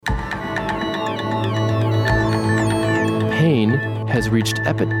has reached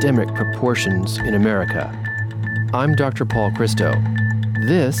epidemic proportions in America. I'm Dr. Paul Christo.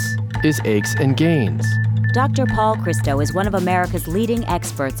 This is Aches and Gains. Dr. Paul Christo is one of America's leading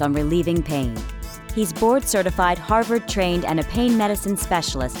experts on relieving pain. He's board-certified, Harvard-trained, and a pain medicine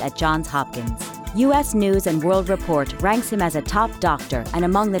specialist at Johns Hopkins. U.S. News & World Report ranks him as a top doctor and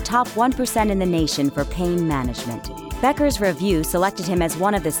among the top 1% in the nation for pain management. Becker's Review selected him as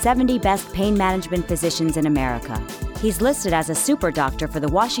one of the 70 best pain management physicians in America. He's listed as a super doctor for the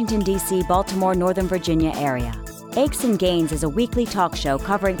Washington, D.C., Baltimore, Northern Virginia area. Aches and Gains is a weekly talk show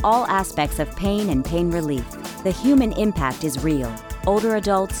covering all aspects of pain and pain relief. The human impact is real. Older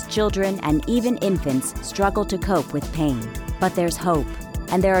adults, children, and even infants struggle to cope with pain. But there's hope,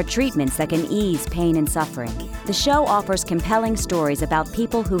 and there are treatments that can ease pain and suffering. The show offers compelling stories about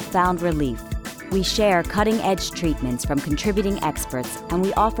people who've found relief. We share cutting-edge treatments from contributing experts, and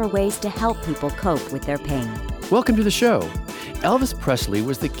we offer ways to help people cope with their pain. Welcome to the show. Elvis Presley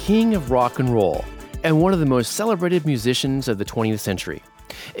was the king of rock and roll and one of the most celebrated musicians of the 20th century.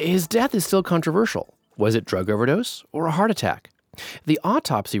 His death is still controversial. Was it drug overdose or a heart attack? The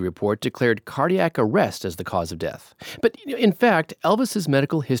autopsy report declared cardiac arrest as the cause of death. But in fact, Elvis's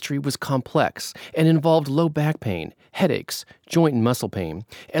medical history was complex and involved low back pain, headaches, joint and muscle pain,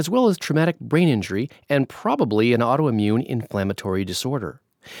 as well as traumatic brain injury and probably an autoimmune inflammatory disorder.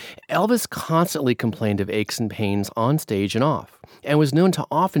 Elvis constantly complained of aches and pains on stage and off, and was known to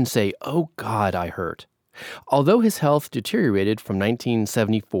often say, "Oh God, I hurt." Although his health deteriorated from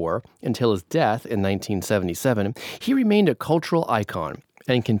 1974 until his death in 1977, he remained a cultural icon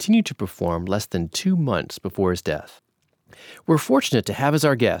and continued to perform less than 2 months before his death. We're fortunate to have as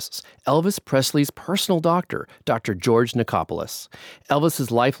our guests Elvis Presley's personal doctor, Dr. George Nichopoulos,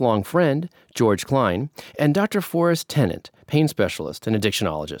 Elvis's lifelong friend, George Klein, and Dr. Forrest Tennant, pain specialist and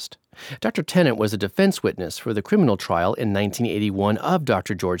addictionologist. Dr. Tennant was a defense witness for the criminal trial in 1981 of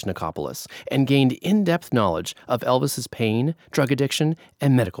Dr. George Nichopoulos and gained in-depth knowledge of Elvis's pain, drug addiction,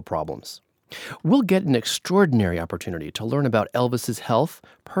 and medical problems. We'll get an extraordinary opportunity to learn about Elvis's health,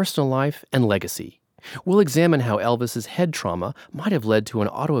 personal life, and legacy. We'll examine how Elvis's head trauma might have led to an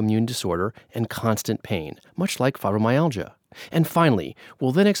autoimmune disorder and constant pain, much like fibromyalgia. And finally,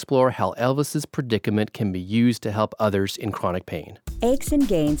 we'll then explore how Elvis's predicament can be used to help others in chronic pain. Aches and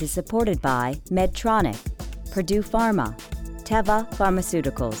Gains is supported by Medtronic, Purdue Pharma, Teva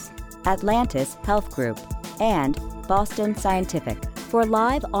Pharmaceuticals, Atlantis Health Group, and Boston Scientific. For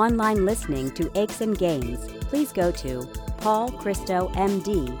live online listening to Aches and Gains, please go to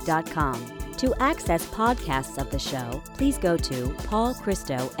paulchristomd.com. To access podcasts of the show, please go to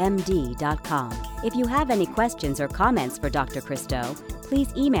paulchristomd.com. If you have any questions or comments for Dr. Christo,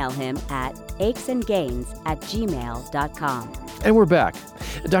 please email him at achesandgains@gmail.com. And we're back.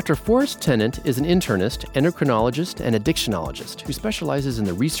 Dr. Forrest Tennant is an internist, endocrinologist, and addictionologist who specializes in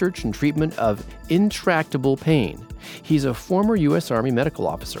the research and treatment of intractable pain. He's a former U.S. Army medical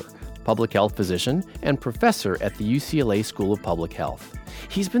officer, public health physician, and professor at the UCLA School of Public Health.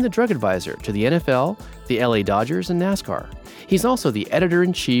 He's been the drug advisor to the NFL, the LA Dodgers, and NASCAR. He's also the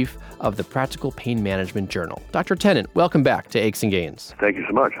editor-in-chief of the Practical Pain Management Journal. Dr. Tennant, welcome back to Aches and Gains. Thank you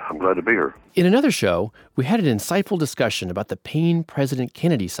so much. I'm glad to be here. In another show, we had an insightful discussion about the pain President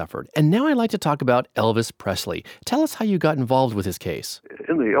Kennedy suffered, and now I'd like to talk about Elvis Presley. Tell us how you got involved with his case.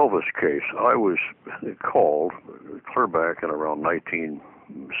 In the Elvis case, I was called clear back in around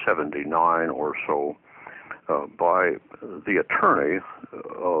 1979 or so by the attorney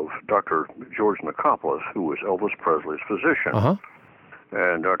of Dr. George Nichopoulos, who was Elvis Presley's physician. Uh-huh.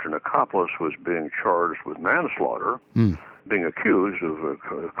 And Dr. Nichopoulos was being charged with manslaughter, being accused of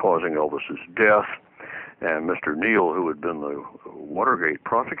causing Elvis's death. And Mr. Neal, who had been the Watergate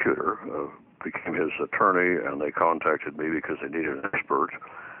prosecutor, became his attorney, and they contacted me because they needed an expert.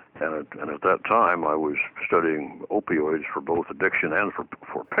 And at that time, I was studying opioids for both addiction and for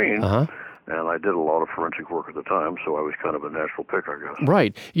pain. Uh-huh. And I did a lot of forensic work at the time, so I was kind of a natural pick, I guess.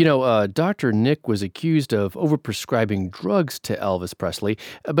 Right. You know, Dr. Nick was accused of overprescribing drugs to Elvis Presley,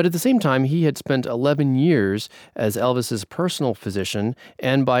 but at the same time, he had spent 11 years as Elvis's personal physician,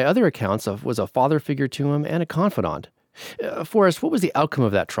 and by other accounts, was a father figure to him and a confidant. Forrest, what was the outcome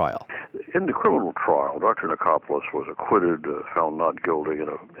of that trial? In the criminal trial, Dr. Nichopoulos was acquitted, found not guilty in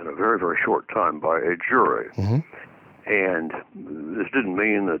a very, very short time by a jury. Mm-hmm. And this didn't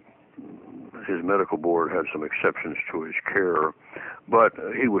mean that his medical board had some exceptions to his care, But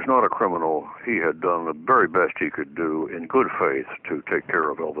he was not a criminal. He had done the very best he could do in good faith to take care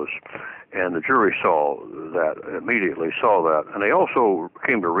of Elvis. And the jury immediately saw that. And they also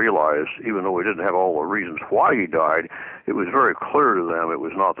came to realize, even though we didn't have all the reasons why he died, it was very clear to them it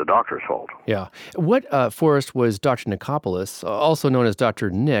was not the doctor's fault. Yeah. What, Forrest, was Dr. Nichopoulos, also known as Dr.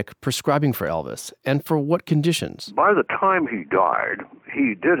 Nick, prescribing for Elvis, and for what conditions? By the time he died,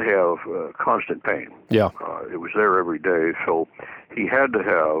 he did have constant pain. Yeah. It was there every day, so he had to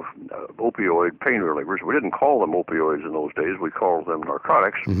have opioid pain relievers. We didn't call them opioids in those days. We called them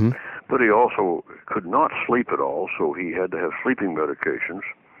narcotics. Mm-hmm. But he also could not sleep at all, so he had to have sleeping medications.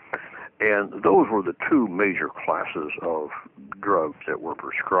 And those were the two major classes of drugs that were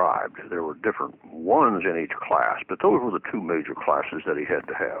prescribed. There were different ones in each class, but those were the two major classes that he had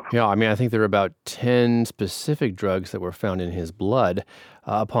to have. Yeah, I mean, I think there were about 10 specific drugs that were found in his blood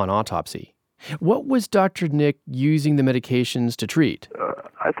upon autopsy. What was Dr. Nick using the medications to treat?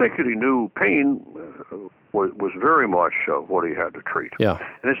 I think that he knew pain was very much what he had to treat. Yeah.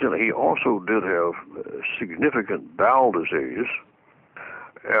 And incidentally, he also did have significant bowel disease.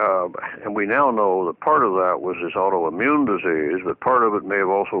 And we now know that part of that was his autoimmune disease, but part of it may have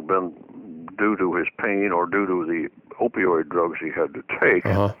also been due to his pain or due to the opioid drugs he had to take.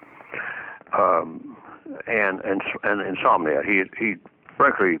 Uh-huh. And insomnia. He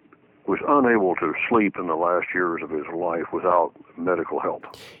frankly was unable to sleep in the last years of his life without medical help.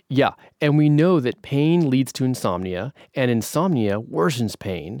 Yeah, and we know that pain leads to insomnia, and insomnia worsens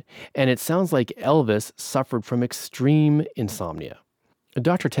pain, and it sounds like Elvis suffered from extreme insomnia.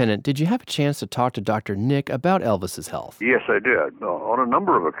 Dr. Tennant, did you have a chance to talk to Dr. Nick about Elvis's health? Yes, I did, on a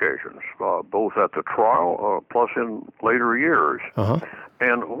number of occasions, both at the trial plus in later years. Uh-huh.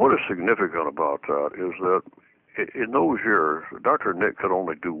 And what is significant about that is that in those years, Dr. Nick could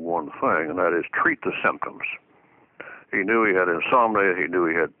only do one thing, and that is treat the symptoms. He knew he had insomnia, he knew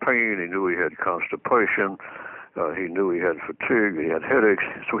he had pain, he knew he had constipation, he knew he had fatigue, he had headaches,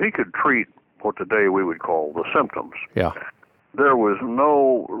 so he could treat what today we would call the symptoms. Yeah. There was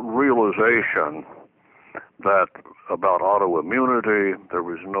no realization about autoimmunity. There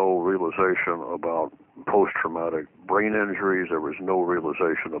was no realization about post-traumatic brain injuries. There was no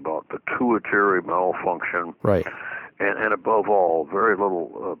realization about pituitary malfunction. Right. And above all, very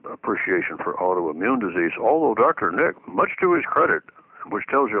little appreciation for autoimmune disease, although Dr. Nick, much to his credit, which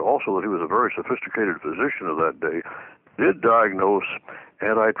tells you also that he was a very sophisticated physician of that day, did diagnose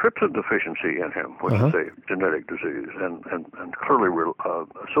antitrypsin deficiency in him, which is a genetic disease, and clearly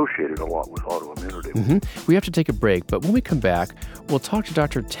associated a lot with autoimmunity. Mm-hmm. We have to take a break, but when we come back, we'll talk to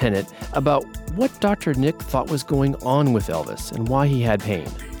Dr. Tennant about what Dr. Nick thought was going on with Elvis and why he had pain.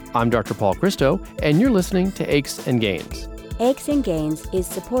 I'm Dr. Paul Christo, and you're listening to Aches and Gains. Aches and Gains is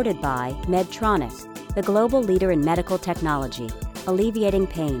supported by Medtronic, the global leader in medical technology, alleviating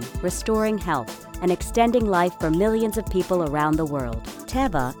pain, restoring health, and extending life for millions of people around the world.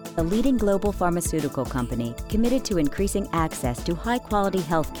 Teva, the leading global pharmaceutical company committed to increasing access to high-quality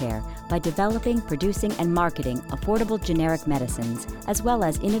health care by developing, producing, and marketing affordable generic medicines, as well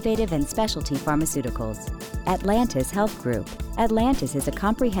as innovative and specialty pharmaceuticals. Atlantis Health Group. Atlantis is a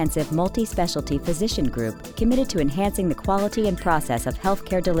comprehensive multi-specialty physician group committed to enhancing the quality and process of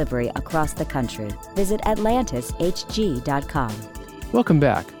healthcare delivery across the country. Visit atlantishg.com. Welcome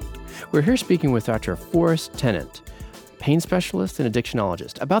back. We're here speaking with Dr. Forrest Tennant, pain specialist and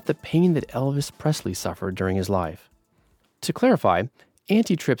addictionologist, about the pain that Elvis Presley suffered during his life. To clarify,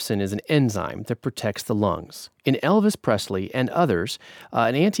 antitrypsin is an enzyme that protects the lungs. In Elvis Presley and others,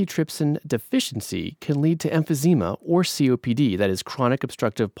 an antitrypsin deficiency can lead to emphysema or COPD, that is chronic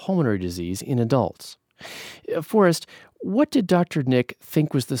obstructive pulmonary disease in adults. Forrest, what did Dr. Nick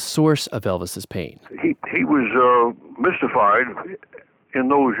think was the source of Elvis's pain? He was mystified in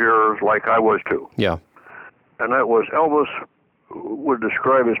those years, like I was too. Yeah. And that was Elvis would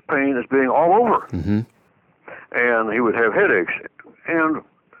describe his pain as being all over. Mm-hmm. And he would have headaches. And,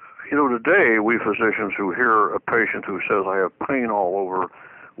 today we physicians who hear a patient who says, I have pain all over,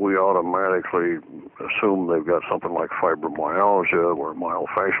 we automatically assume they've got something like fibromyalgia or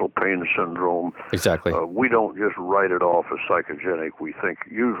myofascial pain syndrome. Exactly. We don't just write it off as psychogenic. We think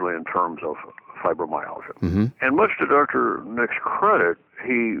usually in terms of fibromyalgia. Mm-hmm. And much to Dr. Nick's credit,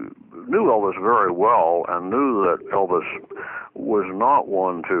 he knew Elvis very well and knew that Elvis was not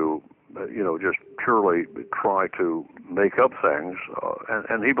one to, just purely try to make up things.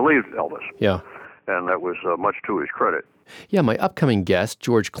 And he believed Elvis. Yeah. And that was much to his credit. Yeah, my upcoming guest,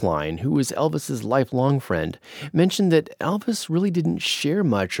 George Klein, who was Elvis's lifelong friend, mentioned that Elvis really didn't share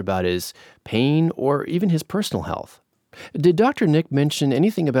much about his pain or even his personal health. Did Dr. Nick mention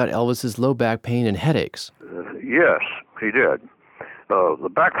anything about Elvis's low back pain and headaches? Yes, he did. The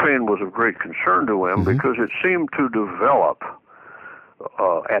back pain was of great concern to him because it seemed to develop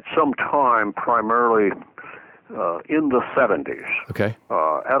at some time, primarily in the 70s. Okay.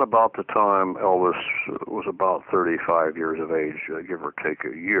 At about the time Elvis was about 35 years of age, give or take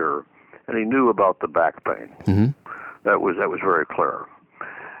a year, and he knew about the back pain. Mm-hmm. That was very clear.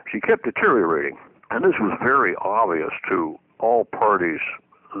 She kept deteriorating, and this was very obvious to all parties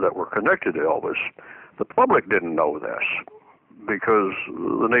that were connected to Elvis. The public didn't know this because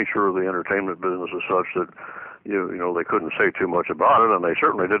the nature of the entertainment business is such that you know they couldn't say too much about it, and they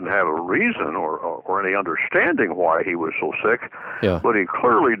certainly didn't have a reason or any understanding why he was so sick. Yeah. But he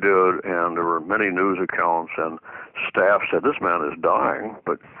clearly did, and there were many news accounts, and staff said, this man is dying,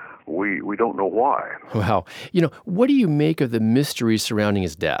 but we don't know why. Wow. You know, what do you make of the mystery surrounding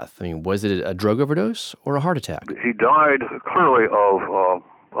his death? I mean, was it a drug overdose or a heart attack? He died clearly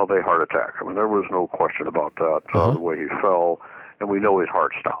of a heart attack. I mean, there was no question about that, the way he fell, and we know his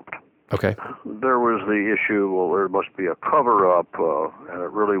heart stopped. Okay. There was the issue, well, there must be a cover-up, and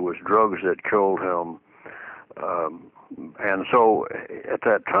it really was drugs that killed him. And so at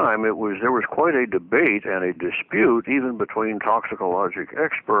that time, there was quite a debate and a dispute, even between toxicologic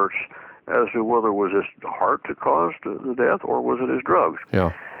experts, as to whether it was his heart that caused the death or was it his drugs.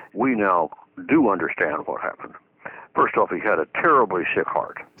 Yeah. We now do understand what happened. First off, he had a terribly sick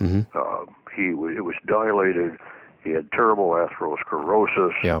heart. Mm-hmm. It was dilated. He had terrible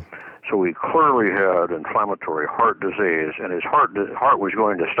atherosclerosis. Yeah. So he clearly had inflammatory heart disease, and his heart was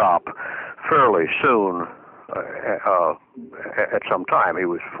going to stop fairly soon. At some time, he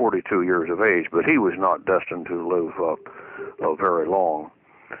was 42 years of age, but he was not destined to live very long,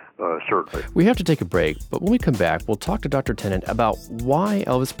 certainly. We have to take a break, but when we come back, we'll talk to Dr. Tennant about why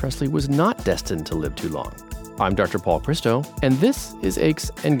Elvis Presley was not destined to live too long. I'm Dr. Paul Christo, and this is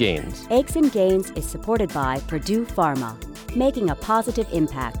Aches and Gains. Aches and Gains is supported by Purdue Pharma, making a positive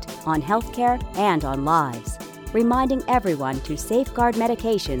impact on healthcare and on lives, reminding everyone to safeguard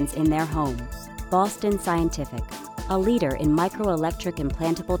medications in their home. Boston Scientific, a leader in microelectric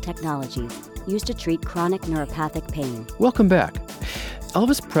implantable technologies used to treat chronic neuropathic pain. Welcome back.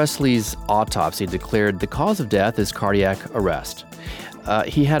 Elvis Presley's autopsy declared the cause of death is cardiac arrest.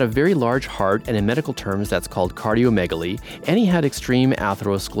 He had a very large heart, and in medical terms, that's called cardiomegaly, and he had extreme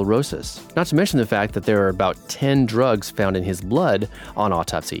atherosclerosis. Not to mention the fact that there are about 10 drugs found in his blood on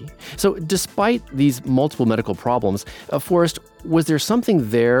autopsy. So despite these multiple medical problems, Forrest, was there something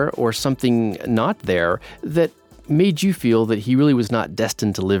there or something not there that made you feel that he really was not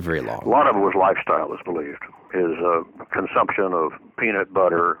destined to live very long? A lot of it was lifestyle, is believed. His consumption of peanut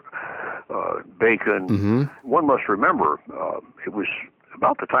butter, bacon. Mm-hmm. One must remember, it was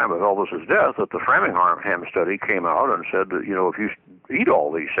about the time of Elvis's death that the Framingham study came out and said that, you know, if you eat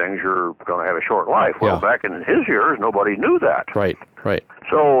all these things, you're going to have a short life. Well, back in his years, nobody knew that. Right.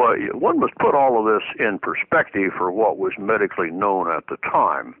 So one must put all of this in perspective for what was medically known at the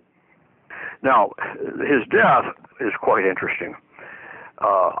time. Now, his death is quite interesting.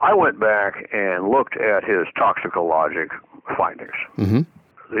 I went back and looked at his toxicologic findings. Mm-hmm.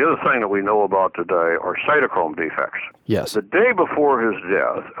 The other thing that we know about today are cytochrome defects. Yes. The day before his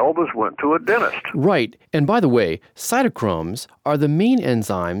death, Elvis went to a dentist. Right. And by the way, cytochromes are the main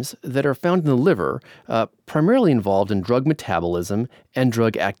enzymes that are found in the liver, primarily involved in drug metabolism and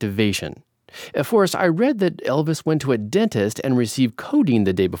drug activation. Forrest, I read that Elvis went to a dentist and received codeine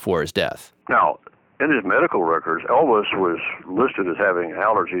the day before his death. Now, in his medical records, Elvis was listed as having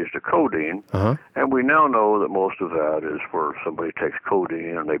allergies to codeine, and we now know that most of that is where somebody takes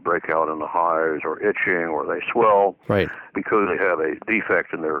codeine and they break out in the hives or itching or they swell because they have a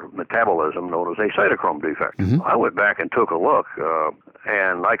defect in their metabolism known as a cytochrome defect. Mm-hmm. I went back and took a look,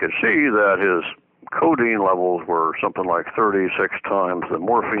 and I could see that his codeine levels were something like 36 times the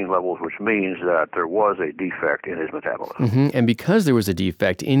morphine levels, which means that there was a defect in his metabolism. Mm-hmm. And because there was a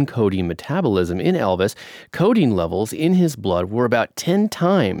defect in codeine metabolism in Elvis, codeine levels in his blood were about 10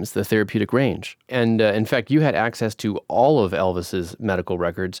 times the therapeutic range. And in fact, you had access to all of Elvis's medical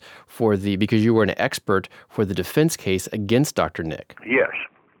records because you were an expert for the defense case against Dr. Nick. Yes.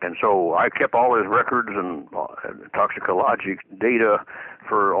 And so I kept all his records and toxicologic data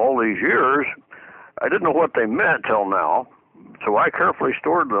for all these years. I didn't know what they meant till now, so I carefully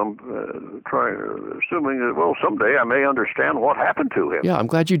stored them, assuming that, well, someday I may understand what happened to him. Yeah, I'm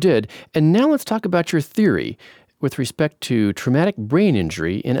glad you did. And now let's talk about your theory with respect to traumatic brain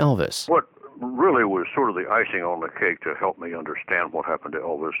injury in Elvis. What really was sort of the icing on the cake to help me understand what happened to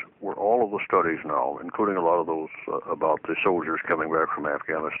Elvis were all of the studies now, including a lot of those about the soldiers coming back from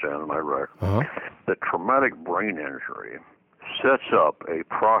Afghanistan and Iraq, that traumatic brain injury sets up a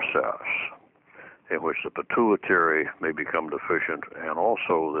process, in which the pituitary may become deficient, and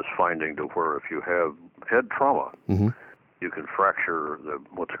also this finding to where if you have head trauma, you can fracture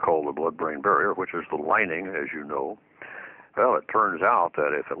what's called the blood-brain barrier, which is the lining, as you know. Well, it turns out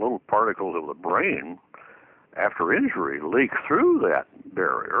that if little particles of the brain, after injury, leak through that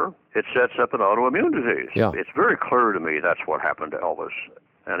barrier, it sets up an autoimmune disease. Yeah. It's very clear to me that's what happened to Elvis.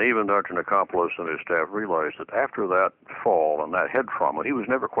 And even Dr. Nikopoulos and his staff realized that after that fall and that head trauma, he was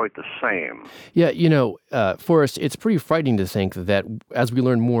never quite the same. Yeah, Forrest, it's pretty frightening to think that as we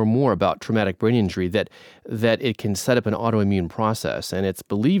learn more and more about traumatic brain injury, that it can set up an autoimmune process. And it's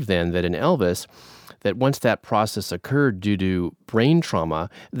believed then that in Elvis, that once that process occurred due to brain trauma,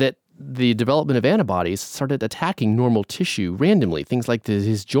 that the development of antibodies started attacking normal tissue randomly, things like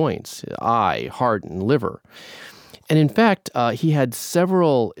his joints, eye, heart, and liver. And in fact, he had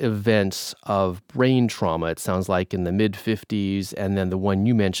several events of brain trauma, it sounds like, in the mid-50s, and then the one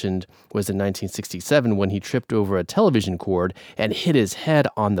you mentioned was in 1967 when he tripped over a television cord and hit his head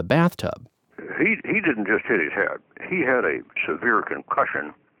on the bathtub. He didn't just hit his head. He had a severe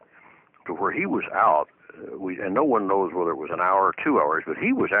concussion to where he was out, and no one knows whether it was an hour or 2 hours, but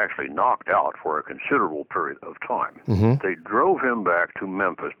he was actually knocked out for a considerable period of time. They drove him back to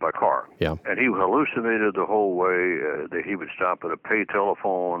Memphis by car, and he hallucinated the whole way. That he would stop at a pay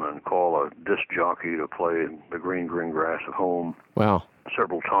telephone and call a disc jockey to play the green grass at home. Wow.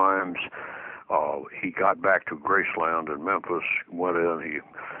 Several times. He got back to Graceland in Memphis, went in, he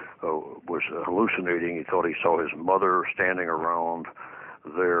was hallucinating. He thought he saw his mother standing around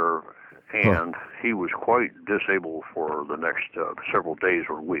there, and he was quite disabled for the next several days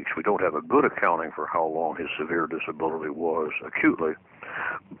or weeks. We don't have a good accounting for how long his severe disability was acutely,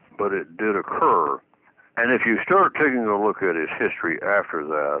 but it did occur. And if you start taking a look at his history after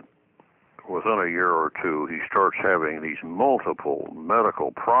that, within a year or two, he starts having these multiple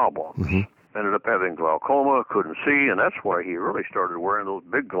medical problems. Ended up having glaucoma, couldn't see, and that's why he really started wearing those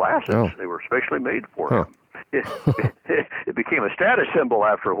big glasses. They were specially made for him. It became a status symbol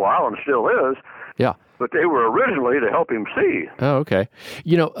after a while, and still is. Yeah. But they were originally to help him see. Oh, okay.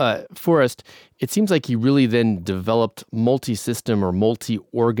 Forrest, it seems like he really then developed multi-system or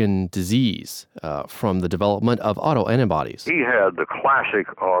multi-organ disease from the development of autoantibodies. He had the classic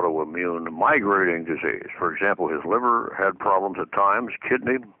autoimmune migrating disease. For example, his liver had problems at times,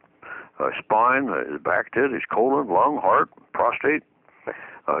 kidney, spine, his back did, his colon, lung, heart, prostate.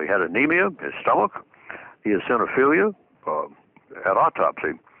 He had anemia, his stomach. He had eosinophilia. At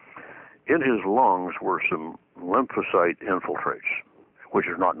autopsy, in his lungs were some lymphocyte infiltrates, which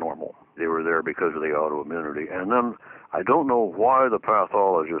is not normal. They were there because of the autoimmunity. And then I don't know why the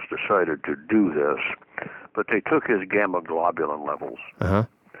pathologist decided to do this, but they took his gamma globulin levels,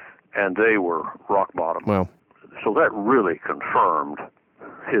 and they were rock bottom. Wow. So that really confirmed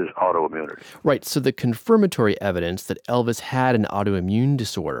his autoimmunity. Right. So the confirmatory evidence that Elvis had an autoimmune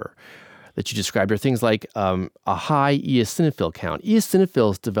disorder that you described are things like a high eosinophil count.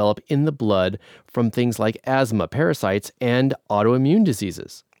 Eosinophils develop in the blood from things like asthma, parasites, and autoimmune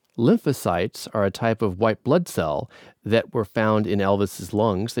diseases. Lymphocytes are a type of white blood cell that were found in Elvis's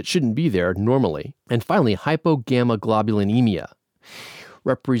lungs that shouldn't be there normally. And finally, hypogammaglobulinemia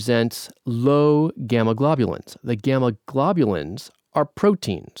represents low gamma globulins. The gamma globulins are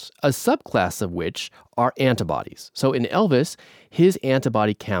proteins, a subclass of which are antibodies. So in Elvis, his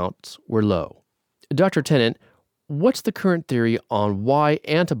antibody counts were low. Dr. Tennant, what's the current theory on why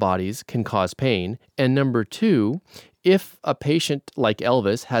antibodies can cause pain? And number two, if a patient like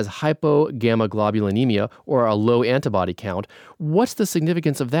Elvis has hypogammaglobulinemia or a low antibody count, what's the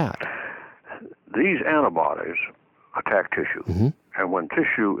significance of that? These antibodies attack tissue. And when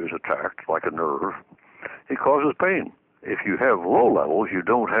tissue is attacked, like a nerve, it causes pain. If you have low levels, you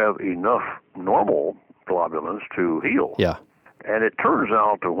don't have enough normal globulins to heal. Yeah. And it turns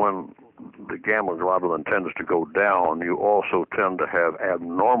out that when the gamma globulin tends to go down, you also tend to have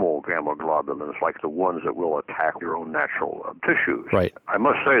abnormal gamma globulins, like the ones that will attack your own natural tissues. Right. I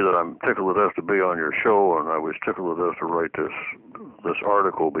must say that I'm tickled to death to be on your show, and I was tickled to death to write this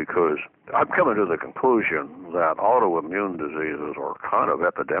article because I'm coming to the conclusion that autoimmune diseases are kind of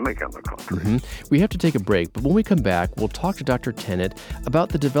epidemic in the country. We have to take a break, but when we come back, we'll talk to Dr. Tennant about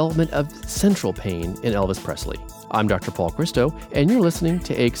the development of central pain in Elvis Presley. I'm Dr. Paul Christo, and you're listening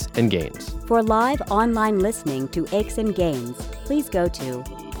to Aches and Gains. For live online listening to Aches and Gains, please go to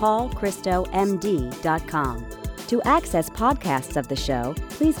paulchristomd.com. To access podcasts of the show,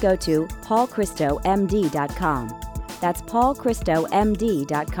 please go to paulchristomd.com. That's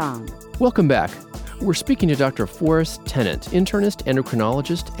paulchristomd.com. Welcome back. We're speaking to Dr. Forrest Tennant, internist,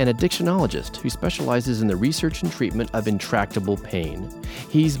 endocrinologist, and addictionologist who specializes in the research and treatment of intractable pain.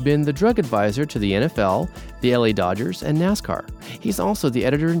 He's been the drug advisor to the NFL, the LA Dodgers, and NASCAR. He's also the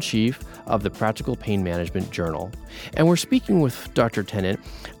editor-in-chief of the Practical Pain Management Journal. And we're speaking with Dr. Tennant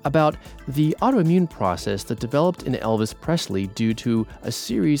about the autoimmune process that developed in Elvis Presley due to a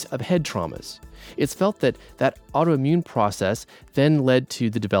series of head traumas. It's felt that that autoimmune process then led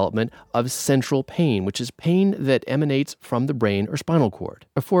to the development of central pain, which is pain that emanates from the brain or spinal cord.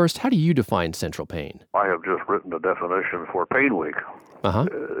 Forrest, how do you define central pain? I have just written a definition for Pain Week. Uh-huh.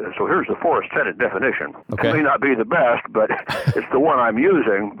 So here's the Forrest Tennant definition. Okay. It may not be the best, but it's the one I'm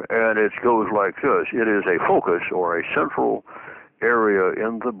using, and it goes like this. It is a focus or a central area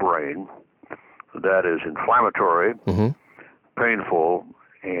in the brain that is inflammatory, painful,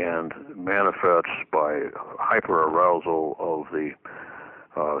 and manifests by hyperarousal of the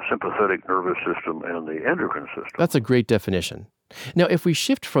sympathetic nervous system and the endocrine system. That's a great definition. Now, if we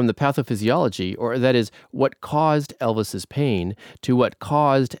shift from the pathophysiology, or that is what caused Elvis's pain, to what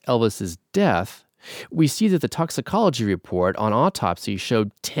caused Elvis's death, we see that the toxicology report on autopsy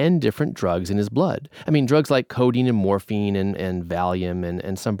showed 10 different drugs in his blood. I mean, drugs like codeine and morphine and Valium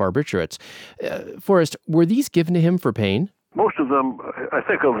and some barbiturates. Forrest, were these given to him for pain? Most of them, I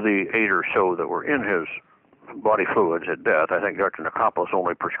think of the 8 or so that were in his body fluids at death, I think Dr. Nikopoulos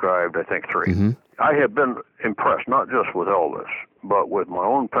only prescribed, 3. I have been impressed, not just with Elvis, but with my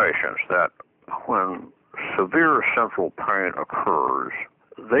own patients, that when severe central pain occurs,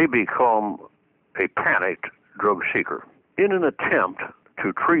 they become a panicked drug seeker in an attempt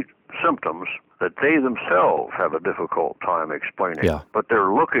to treat symptoms that they themselves have a difficult time explaining. Yeah. But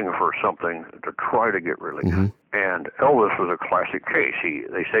they're looking for something to try to get relief. And Elvis was a classic case.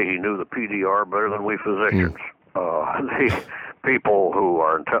 They say he knew the PDR better than we physicians. The people who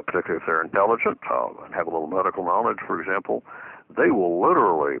are, particularly if they're intelligent and have a little medical knowledge, for example, they will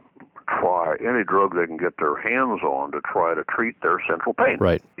literally try any drug they can get their hands on to try to treat their central pain.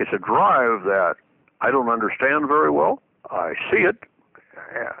 Right. It's a drive that I don't understand very well. I see it,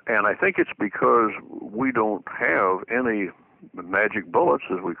 and I think it's because we don't have any magic bullets,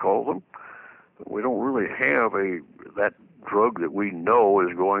 as we call them. We don't really have that drug that we know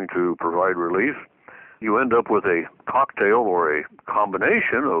is going to provide relief. You end up with a cocktail or a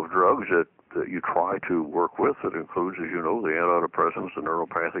combination of drugs that you try to work with. That includes, as you know, the antidepressants, the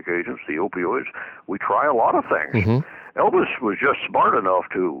neuropathic agents, the opioids. We try a lot of things. Elvis was just smart enough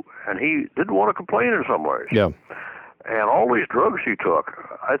and he didn't want to complain in some ways. Yeah. And all these drugs he took,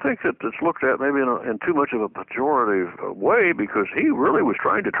 I think that it's looked at maybe in too much of a pejorative way, because he really was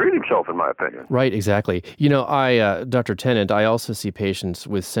trying to treat himself, in my opinion. Right, exactly. You know, Dr. Tennant, I also see patients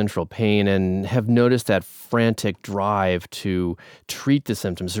with central pain and have noticed that frantic drive to treat the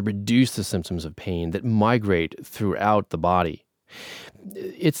symptoms, to reduce the symptoms of pain that migrate throughout the body.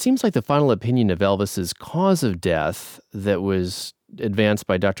 It seems like the final opinion of Elvis's cause of death that was advanced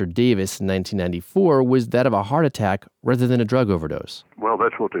by Dr. Davis in 1994 was that of a heart attack rather than a drug overdose. Well,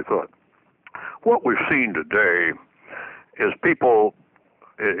 that's what they thought. What we've seen today is people,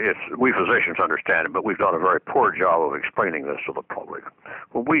 we physicians understand it, but we've done a very poor job of explaining this to the public.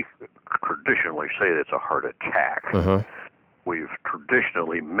 When we traditionally say it's a heart attack, we've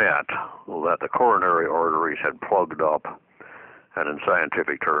traditionally meant that the coronary arteries had plugged up, and in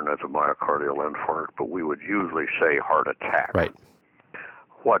scientific terms, that's a myocardial infarct, but we would usually say heart attack. Right.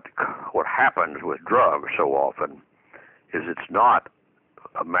 What happens with drugs so often is it's not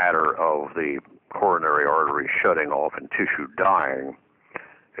a matter of the coronary artery shutting off and tissue dying.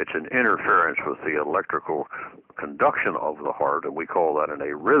 It's an interference with the electrical conduction of the heart, and we call that an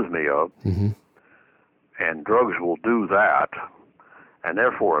arrhythmia. And drugs will do that, and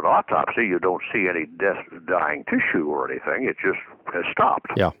therefore at autopsy you don't see any dying tissue or anything. It just has stopped.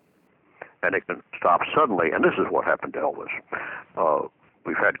 Yeah. And it can stop suddenly, and this is what happened to Elvis.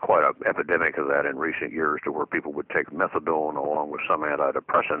 We've had quite an epidemic of that in recent years, to where people would take methadone along with some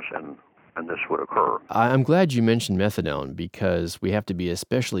antidepressants, and this would occur. I'm glad you mentioned methadone, because we have to be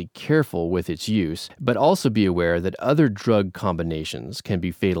especially careful with its use, but also be aware that other drug combinations can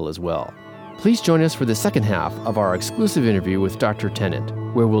be fatal as well. Please join us for the second half of our exclusive interview with Dr. Tennant,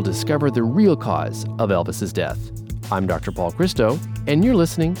 where we'll discover the real cause of Elvis's death. I'm Dr. Paul Christo, and you're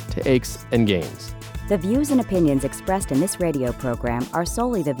listening to Aches and Gains. The views and opinions expressed in this radio program are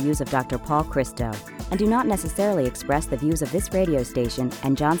solely the views of Dr. Paul Christo and do not necessarily express the views of this radio station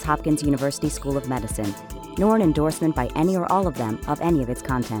and Johns Hopkins University School of Medicine, nor an endorsement by any or all of them of any of its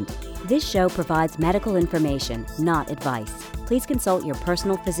content. This show provides medical information, not advice. Please consult your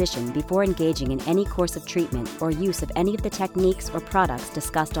personal physician before engaging in any course of treatment or use of any of the techniques or products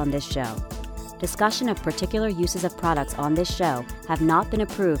discussed on this show. Discussion of particular uses of products on this show have not been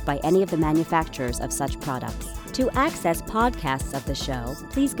approved by any of the manufacturers of such products. To access podcasts of the show,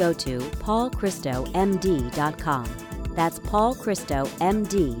 please go to paulchristomd.com. That's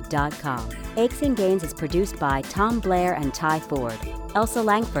paulchristomd.com. Aches and Gains is produced by Tom Blair and Ty Ford. Elsa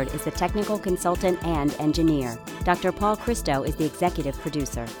Langford is the technical consultant and engineer. Dr. Paul Christo is the executive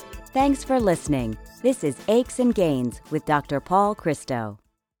producer. Thanks for listening. This is Aches and Gains with Dr. Paul Christo.